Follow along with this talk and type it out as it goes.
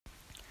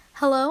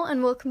Hello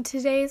and welcome to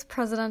today's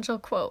presidential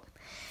quote.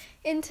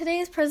 In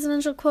today's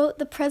presidential quote,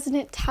 the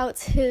president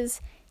touts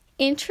his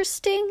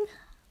interesting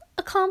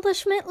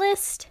accomplishment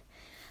list.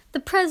 The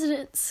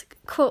president's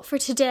quote for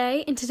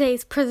today in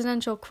today's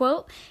presidential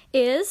quote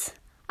is,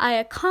 "I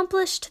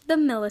accomplished the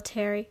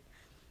military."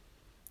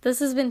 This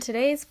has been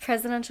today's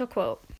presidential quote.